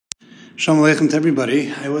Shalom Aleichem to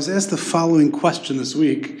everybody. I was asked the following question this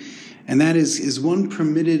week, and that is one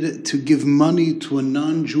permitted to give money to a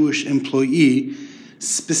non-Jewish employee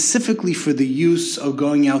specifically for the use of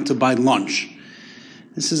going out to buy lunch?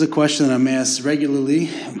 This is a question that I'm asked regularly,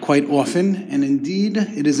 quite often, and indeed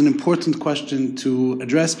it is an important question to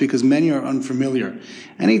address because many are unfamiliar.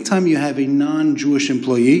 Anytime you have a non-Jewish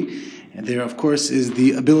employee, there, of course, is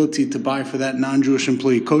the ability to buy for that non-Jewish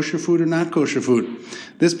employee kosher food or not kosher food.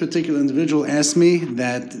 This particular individual asked me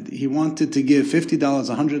that he wanted to give $50,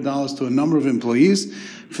 $100 to a number of employees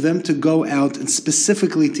for them to go out and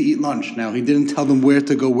specifically to eat lunch. Now, he didn't tell them where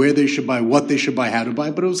to go, where they should buy, what they should buy, how to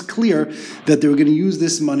buy, but it was clear that they were going to use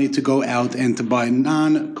this money to go out and to buy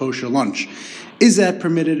non-kosher lunch. Is that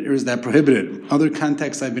permitted or is that prohibited? Other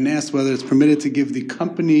contexts I've been asked whether it's permitted to give the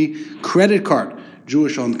company credit card,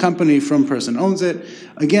 Jewish-owned company, from person owns it,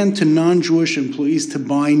 again, to non-Jewish employees to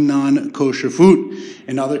buy non-kosher food.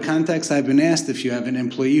 In other contexts, I've been asked if you have an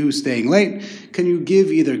employee who's staying late, can you give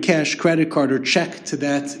either cash, credit card, or check to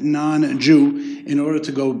that non-Jew in order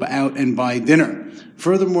to go out and buy dinner?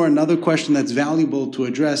 Furthermore, another question that's valuable to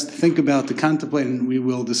address, to think about, to contemplate, and we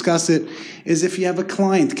will discuss it, is if you have a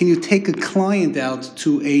client, can you take a client out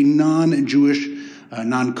to a non-Jewish,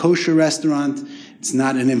 non-kosher restaurant? It's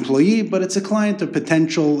not an employee, but it's a client, a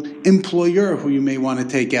potential employer who you may want to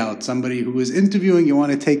take out. Somebody who is interviewing, you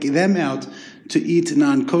want to take them out to eat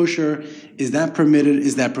non-kosher. Is that permitted?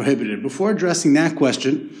 Is that prohibited? Before addressing that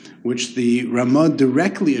question, which the Ramah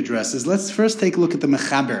directly addresses, let's first take a look at the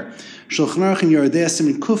Mechaber. Shulchan Aruch in Yordei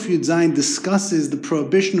Siman Kuf Yud Zayin discusses the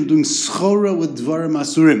prohibition of doing schora with dvarim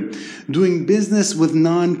asurim, doing business with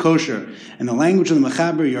non-kosher. In the language of the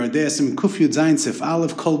Mechaber, Yordei Siman Kuf Yud Zayin Sif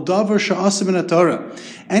Aleph, Kol davar she'asur min haTorah,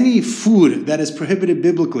 any food that is prohibited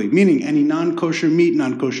biblically, meaning any non-kosher meat,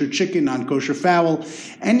 non-kosher chicken, non-kosher fowl,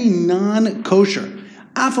 any non-kosher,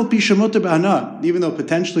 even though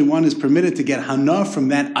potentially one is permitted to get hana from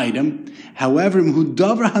that item, however,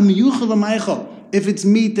 if it's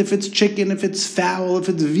meat, if it's chicken, if it's fowl, if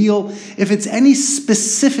it's veal, if it's any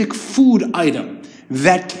specific food item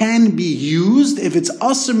that can be used, if it's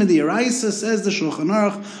asur mid'oraisa, says the Shulchan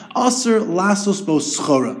Aruch, asur lasos bo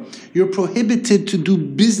schora. You're prohibited to do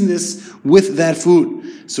business with that food.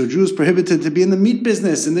 So Jews prohibited to be in the meat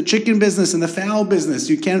business, in the chicken business, in the fowl business.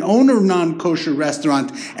 You can't own a non-kosher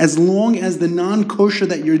restaurant as long as the non-kosher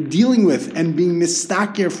that you're dealing with and being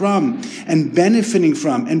mistaker from and benefiting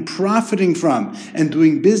from and profiting from and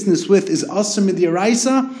doing business with is asur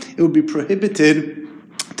mid'oraisa. It would be prohibited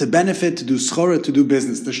to benefit, to do schora, to do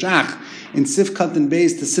business. The Shach in Sifkat and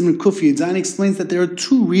Beis, the Siman Kuf Yud Zayin, explains that there are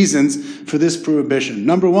two reasons for this prohibition.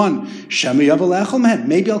 Number one,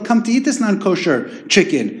 maybe I'll come to eat this non-kosher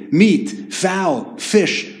chicken, meat, fowl,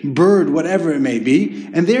 fish, bird, whatever it may be,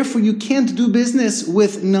 and therefore you can't do business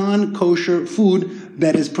with non-kosher food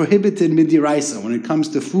that is prohibited mid'oraisa. When it comes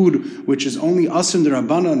to food which is only asur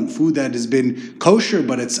d'Rabbanan, food that has been kosher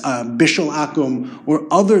but it's bishul akum, or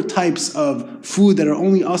other types of food that are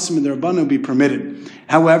only asur d'Rabbanan be permitted.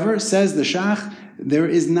 However, says the Shach, there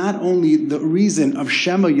is not only the reason of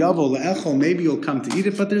Shema Yavo Le'echol, maybe you'll come to eat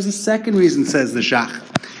it, but there's a second reason, says the Shach.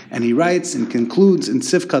 And he writes and concludes in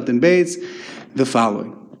Sifkat and Beis the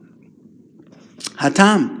following.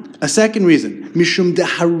 Hatam, a second reason, Mishum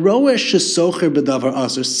deharoesh shesocher b'davar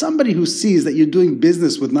asur, somebody who sees that you're doing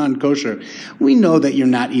business with non-kosher, we know that you're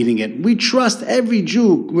not eating it. We trust every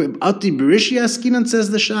Jew. Ati berishi askinan,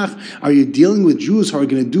 says the Shach. Are you dealing with Jews who are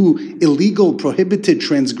going to do illegal, prohibited,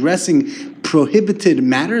 transgressing, prohibited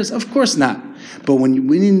matters? Of course not. But when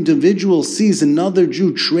an individual sees another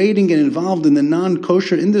Jew trading and involved in the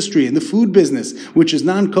non-kosher industry, in the food business, which is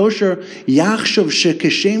non-kosher, yachshav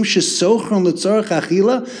shekeshem shesochron letzorach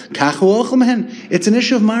achila, kachu ochem. It's an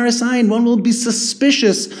issue of maras ayin. One will be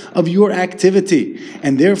suspicious of your activity.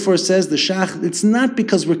 And therefore, says the Shach, it's not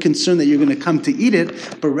because we're concerned that you're going to come to eat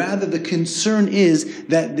it, but rather the concern is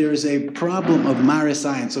that there is a problem of maras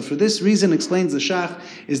ayin. So for this reason, explains the Shach,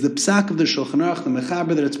 is the psak of the Shulchan Aruch, the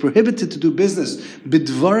Mechaber, that it's prohibited to do business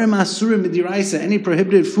b'dvarim asurim mid'oraisa, any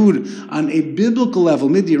prohibited food on a biblical level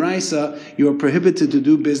mid'oraisa, you are prohibited to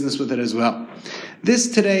do business with it as well.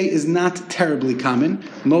 This today is not terribly common.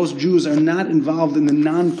 Most Jews are not involved in the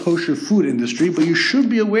non-kosher food industry, but you should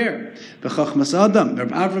be aware. The Chachmas Adam,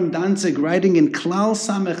 Reb Avram Danzig, writing in Klal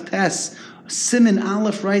Samech Tes, Siman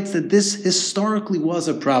Aleph, writes that this historically was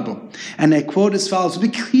a problem. And I quote as follows,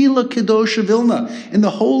 V'kila Kedosha Vilna, in the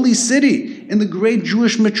holy city, in the great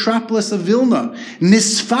Jewish metropolis of Vilna,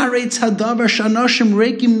 Nisfaretz Hadavar Shanoshim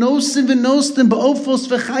Reikim Nosim V'Nostim Ba'ofos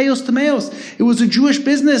V'Chayos Tameos. It was a Jewish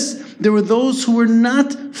business there were those who were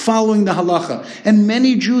not following the halacha. And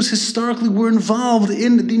many Jews historically were involved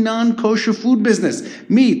in the non-kosher food business.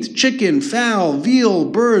 Meat, chicken, fowl, veal,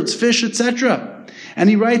 birds, fish, etc. And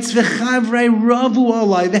he writes, my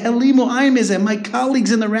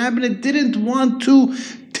colleagues in the rabbinate didn't want to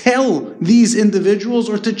tell these individuals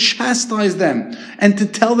or to chastise them and to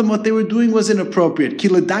tell them what they were doing was inappropriate.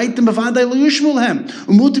 People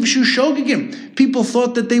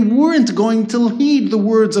thought that they weren't going to heed the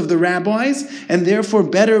words of the rabbis, and therefore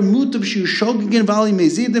better that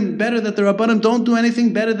the Rabbanim don't do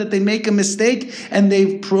anything, better that they make a mistake and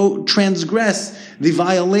they transgress the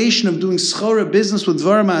violation of doing schora business with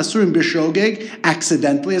dvarim asurim b'shogeg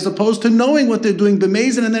accidentally, as opposed to knowing what they're doing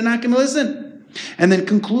b'mezid and they're not going to listen. And then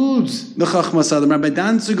concludes the Chachmas Adam, Rabbi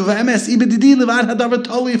Danzig of MS, if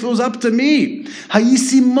it was up to me,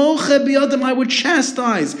 I would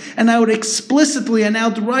chastise and I would explicitly and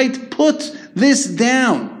outright put this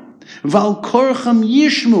down. Val korcham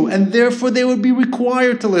yishmu, and therefore they would be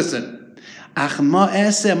required to listen.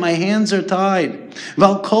 My hands are tied.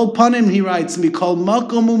 Val kol panim, he writes, mikol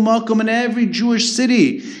makom u'makom, in every Jewish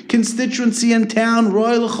city, constituency and town,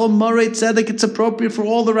 royal chol marei tzedek, it's appropriate for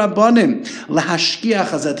all the rabbanim lahashkiach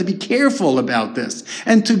hazeh, to be careful about this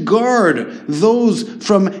and to guard those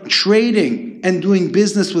from trading and doing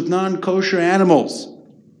business with non-kosher animals.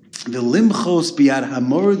 And we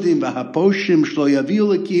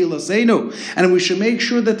should make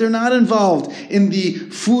sure that they're not involved in the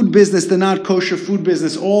food business, the not kosher food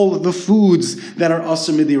business, all the foods that are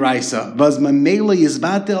asur midiraisa.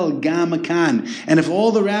 And if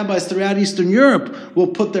all the rabbis throughout Eastern Europe will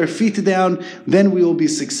put their feet down, then we will be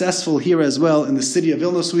successful here as well in the city of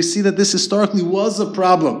Vilna. We see that this historically was a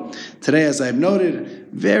problem. Today, as I've noted,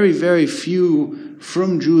 very, very few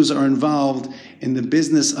from Jews are involved in the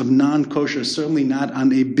business of non-kosher, certainly not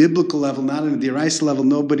on a biblical level, not on a deraisa level.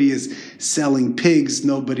 Nobody is selling pigs,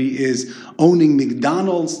 nobody is owning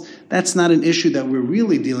McDonald's. That's not an issue that we're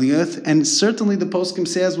really dealing with. And certainly the poskim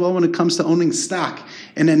say as well when it comes to owning stock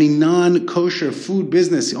in any non-kosher food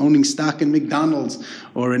business, owning stock in McDonald's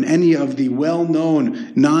or in any of the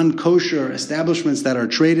well-known non-kosher establishments that are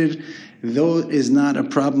traded, though is not a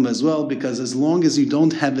problem as well, because as long as you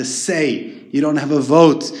don't have a say, you don't have a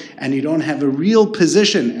vote, and you don't have a real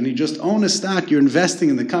position, and you just own a stock, you're investing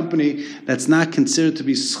in the company, that's not considered to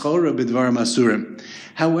be schora b'dvarim asurim.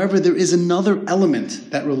 However, there is another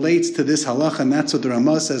element that relates to this halacha, and that's what the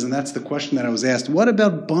Ramah says, and that's the question that I was asked. What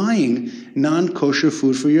about buying non-kosher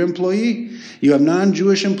food for your employee? You have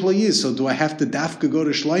non-Jewish employees, so do I have to dafka go to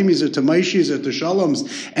Shleimis or to Maishis or to Shalom's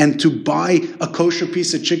and to buy a kosher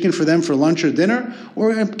piece of chicken for them for lunch or dinner?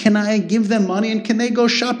 Or can I give them money and can they go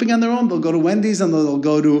shopping on their own? They'll go to Wendy's and they'll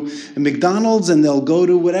go to McDonald's and they'll go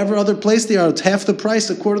to whatever other place they are. It's half the price,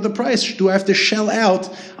 a quarter of the price. Do I have to shell out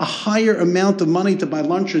a higher amount of money to buy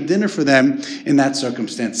lunch or dinner for them in that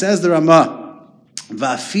circumstance? Says the Ramah,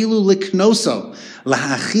 Va'afilu liknoso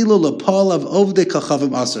lahachilu lepolav ovdei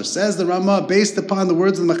kachavim asur. Says the Ramah, based upon the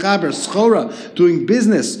words of the Mechaber, schora, doing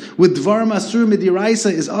business with dvarim asur midiraisa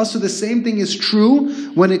is also the same thing is true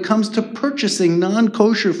when it comes to purchasing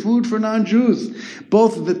non-kosher food for non-Jews.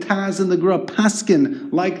 Both the Taz and the Gra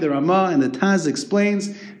paskin like the Ramah, and the Taz explains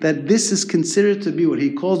that this is considered to be what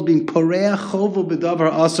he calls being poreach chovo b'davar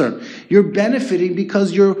asur. You're benefiting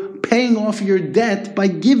because you're paying off your debt by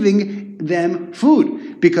giving them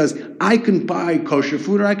food, because I can buy kosher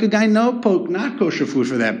food or I could buy not kosher food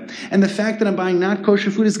for them. And the fact that I'm buying not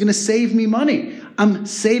kosher food is going to save me money. I'm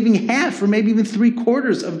saving half or maybe even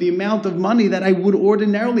 3/4 of the amount of money that I would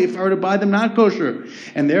ordinarily if I were to buy them not kosher.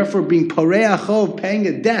 And therefore being porei achov, paying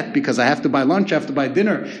a debt because I have to buy lunch, I have to buy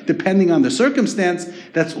dinner, depending on the circumstance,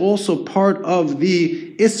 that's also part of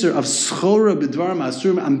the isser of schora b'dvarim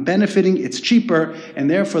asurim. I'm benefiting, it's cheaper, and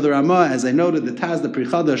therefore the Ramah, as I noted, the Taz, the Pri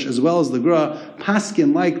Chadash, as well as the Gra,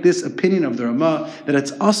 paskin like this opinion of the Ramah, that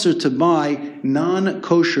it's usher to buy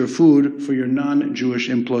non-kosher food for your non-Jewish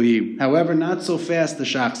employee. However, not so fast, the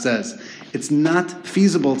Shach says. It's not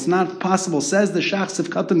feasible, it's not possible, says the Shach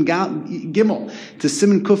Sivkatan Gimel, to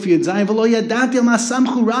Siman Kufi Yadzayin, V'lo yadati al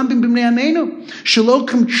masamchu rambim b'mnei amenu, shelo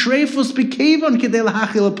kam trefus b'kevon k'dei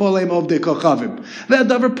lahachil apoleim ovdei kochavim.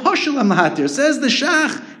 Ve'adavar poshel am lahatir, says the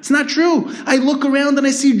Shach, it's not true. I look around and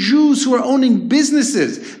I see Jews who are owning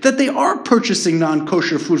businesses, that they are purchasing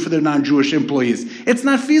non-kosher food for their non-Jewish employees. It's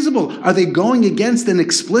not feasible. Are they going against an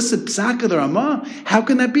explicit psak of the Ramah? How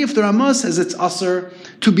can that be if the Ramah says it's usher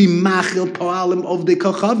to be machil po'alim of the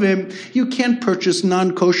kochavim? You can't purchase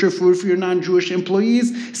non-kosher food for your non-Jewish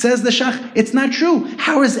employees. Says the Shach, it's not true.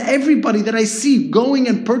 How is everybody that I see going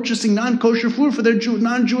and purchasing non-kosher food for their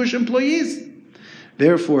non-Jewish employees?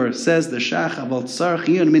 Therefore, says the Shach,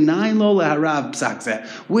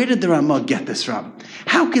 where did the Ramah get this from?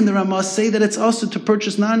 How can the Ramah say that it's also to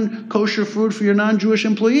purchase non-kosher food for your non-Jewish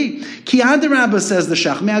employee? Ki adarabba, says the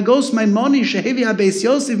Shach, me'agos maimoni shehevi habeis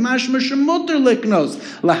Yosef mashma shemuter liknos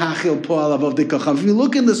lahachil po'al avov dikachav. If you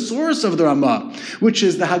look in the source of the Ramah, which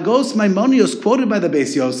is the Hagos Maimonios quoted by the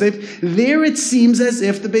Beis Yosef, there it seems as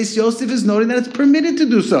if the Beis Yosef is noting that it's permitted to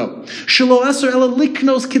do so. Shelo aser ela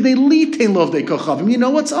liknos kidei lite lov dikachav. You know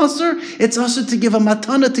what's aser? It's aser to give a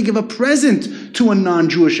matana, to give a present to a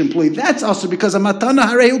non-Jewish employee. That's aser because a matana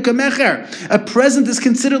harehu kamecher. A present is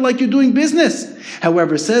considered like you're doing business.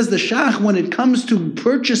 However, says the Shach, when it comes to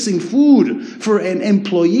purchasing food for an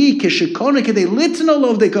employee, kishikona kidei litno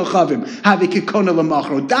lov dekachavim, havi kikona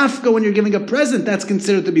lamachro. Dafka, when you're giving a present, that's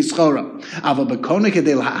considered to be schora. Ava bekona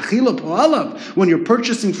kidei lahachila po'alav. When you're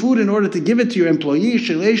purchasing food in order to give it to your employee,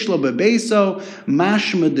 shleish lo bebeso,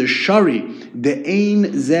 mashma deshari,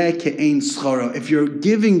 de'ein zeh ke'ein schora. If you're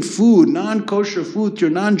giving food, non-kosher food, to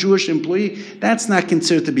your non-Jewish employee, that's not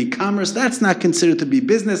considered to be commerce. That's not considered to be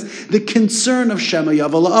business. The concern of Shema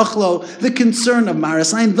Yavel Achlo, the concern of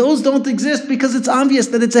Marasayin, those don't exist because it's obvious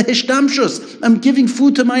that it's a hishtamshus. I'm giving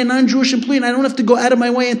food to my non-Jewish employee and I don't have to go out of my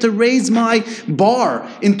way and to raise my bar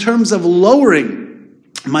in terms of lowering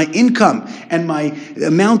my income and my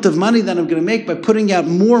amount of money that I'm going to make by putting out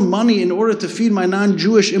more money in order to feed my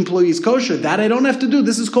non-Jewish employees kosher. That I don't have to do.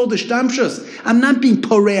 This is called ishtamshus. I'm not being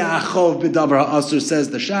porea achov b'davar ha'asur,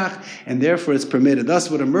 says the Shach, and therefore it's permitted.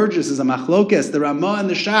 Thus what emerges is a machlokes, the Ramah and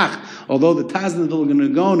the Shach, although the Taznavil are going to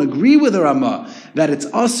go and agree with the Ramah that it's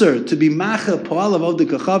asur to be machel po'al avod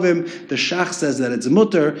dekachavim, the Shach says that it's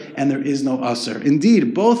mutter and there is no asur.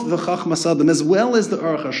 Indeed, both the Chachmas Adam as well as the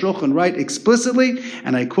Aruch HaShulchan write explicitly,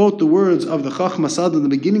 and I quote the words of the Chachmas Adam in the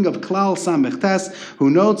beginning of Klal Samech Tes, who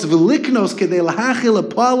notes, V'liknos kedei lahachil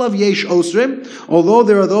po'alav yesh osrim, although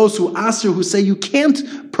there are those who asur, who say you can't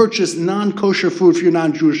purchase non-kosher food for your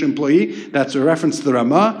non-Jewish employee, that's a reference to the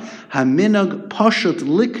Ramah, haminag pashut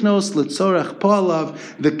liknos letzorach po'alav,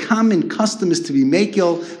 the common custom is to be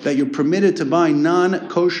makil, that you're permitted to buy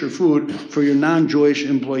non-kosher food for your non-Jewish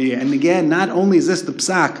employee. And again, not only is this the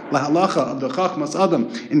psak, lahalacha of the Chachmas Adam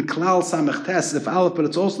in Klal Samech Tes, if Aleph, but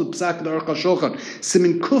it's also the psak of the Aruch HaShulchan.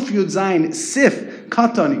 Simin Kuf Yud Zayin, Sif,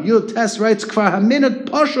 Katan, Yud Tes writes, Kvar haminag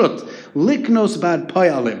pashut, liknos bad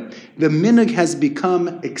po'alim. The minhag has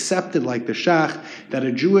become accepted, like the Shach, that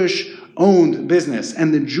a Jewish-owned business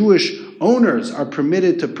and the Jewish owners are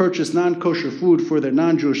permitted to purchase non-kosher food for their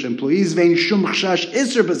non-Jewish employees. There's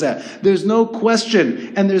no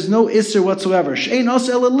question and there's no isser whatsoever.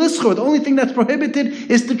 The only thing that's prohibited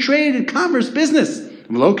is to trade in commerce, business.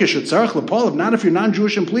 Not if your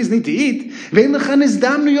non-Jewish employees need to eat. There's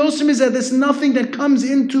nothing that comes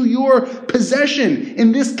into your possession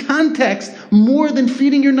in this context more than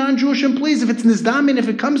feeding your non-Jewish employees. If it's nizdamin, if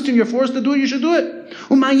it comes to you and you're forced to do it, you should do it.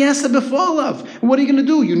 What are you going to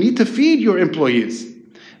do? You need to feed your employees.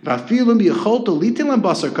 Even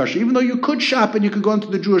though you could shop and you could go into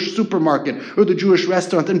the Jewish supermarket or the Jewish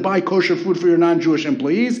restaurant and buy kosher food for your non-Jewish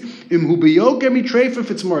employees,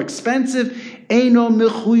 if it's more expensive, you're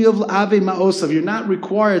not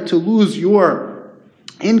required to lose your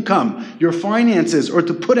income, your finances, or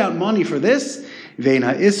to put out money for this. The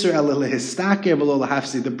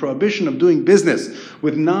prohibition of doing business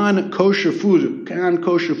with non-kosher food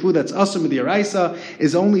that's asur mid'oraisa,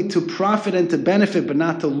 is only to profit and to benefit, but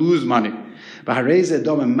not to lose money. If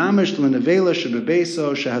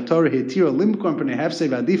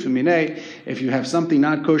you have something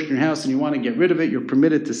not kosher in your house and you want to get rid of it, you're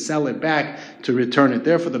permitted to sell it back, to return it.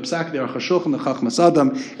 Therefore, the Psak of the Aruch HaShulchan, the Chachmas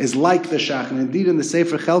Adam, is like the Shach. And indeed, in the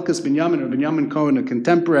Sefer Chelkas Binyamin, or Binyamin Cohen, a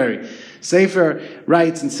contemporary Sefer,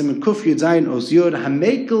 writes in Siman Kuf Yud Zayin Os Yod,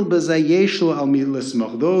 Hamekel b'zayeshlu al mi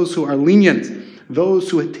lismoch, those who are lenient, those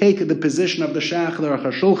who take the position of the Shach, the Aruch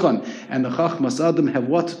HaShulchan, and the Chachmas Adam have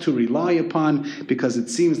what to rely upon, because it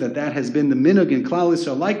seems that has been the minhag in Klal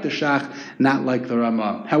Yisrael, like the Shach, not like the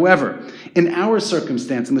Ramah. However, in our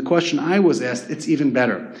circumstance, and the question I was asked, it's even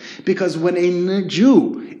better. Because when a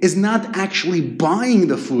Jew is not actually buying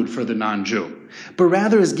the food for the non-Jew, but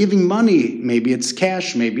rather is giving money, maybe it's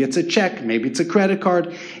cash, maybe it's a check, maybe it's a credit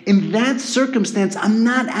card. In that circumstance, I'm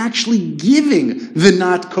not actually giving the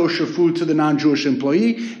not kosher food to the non-Jewish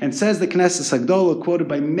employee. And says the Knesset Hagdolah, quoted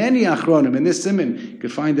by many Achronim, in this Siman, you can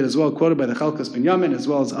find it as well, quoted by the Chelkas Binyamin, as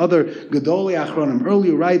well as other Gedolei Achronim,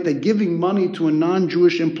 earlier write that giving money to a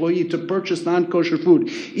non-Jewish employee to purchase non-kosher food,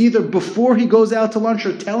 either before he goes out to lunch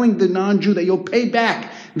or telling the non-Jew that you'll pay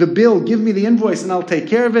back the bill, give me the invoice and I'll take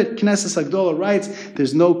care of it. Knesset Hagdolah writes,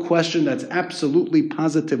 there's no question that's absolutely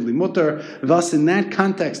positively mutter. Thus, in that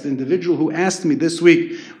context, the individual who asked me this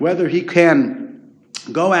week whether he can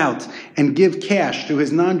go out and give cash to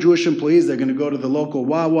his non-Jewish employees, they're going to go to the local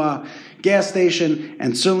Wawa gas station,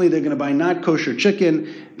 and certainly they're going to buy not kosher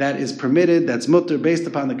chicken. That is permitted, that's mutter, based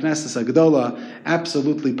upon the Knesset Hagdola,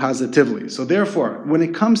 absolutely positively. So therefore, when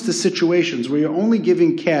it comes to situations where you're only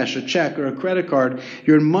giving cash, a check, or a credit card,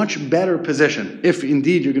 you're in much better position. If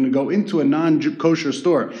indeed you're going to go into a non-kosher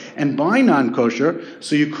store and buy non-kosher,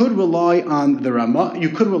 so you could rely on the Ramah, you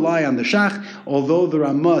could rely on the Shach, although the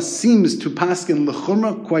Ramah seems to paskin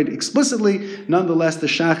l'chumra quite explicitly, nonetheless the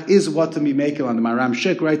Shach is what to be making on. The Maram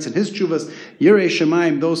Shik writes in his Chuvas, Yirei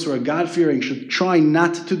Shemaim, those who are God-fearing should try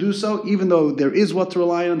not to do so, even though there is what to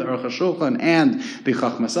rely on, the Aruch HaShulchan and the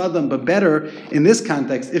Chachmas Adam, but better in this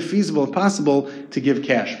context, if feasible, if possible, to give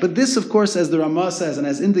cash. But this, of course, as the Ramah says, and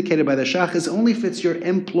as indicated by the Shach, is only if it's your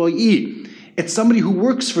employee. It's somebody who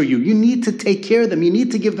works for you. You need to take care of them. You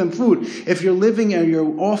need to give them food. If you're living and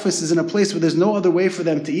your office is in a place where there's no other way for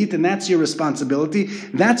them to eat, and that's your responsibility,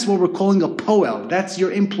 that's what we're calling a poel. That's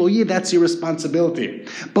your employee. That's your responsibility.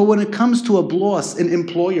 But when it comes to a boss, an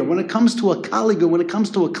employer, when it comes to a colleague, or when it comes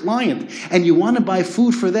to a client, and you want to buy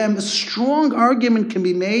food for them, a strong argument can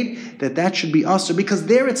be made that should be usher, because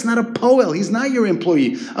there it's not a poel. He's not your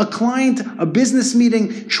employee. A client, a business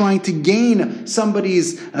meeting, trying to gain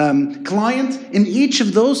somebody's client, in each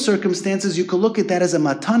of those circumstances, you can look at that as a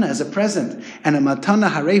matana, as a present. And a matana,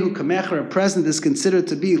 harehu kamecher, a present, is considered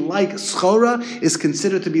to be like schora, is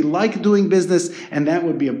considered to be like doing business, and that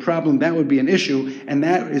would be a problem, that would be an issue, and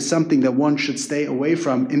that is something that one should stay away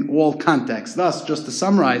from in all contexts. Thus, just to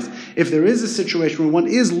summarize, if there is a situation where one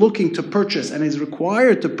is looking to purchase and is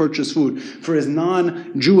required to purchase food for his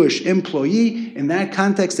non-Jewish employee, in that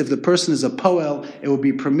context, if the person is a poel, it will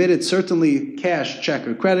be permitted, certainly cash, check,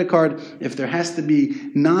 or credit card. If there has to be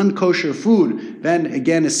non-kosher food, then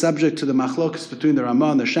again is subject to the machlokas between the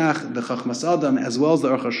Ramah and the Shach, the Chachmas Adam, as well as the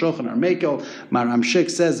Aruch HaShulchan, our Mekel. Maram Shik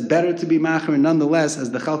says better to be macher, and nonetheless,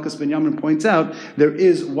 as the Chalkas Ben Yamin points out, there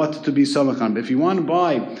is what to be somachan. If you want to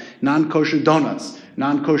buy non-kosher donuts,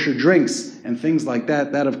 non-kosher drinks, and things like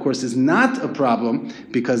that, that of course is not a problem,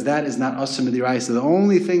 because that is not asur midiraisa. The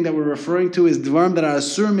only thing that we're referring to is dvarim that are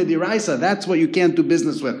asur midiraisa. That's what you can't do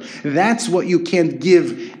business with. That's what you can't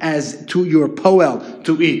give as to your poel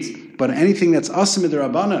to eat. But anything that's asur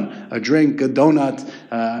midirabanan, a drink, a donut,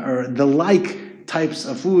 or the like types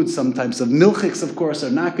of foods, some types of milchiks, of course, are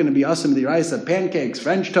not going to be asur midiraisa. Pancakes,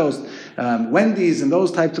 French toast, Wendy's, and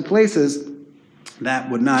those types of places, that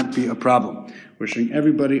would not be a problem. Wishing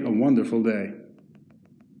everybody a wonderful day.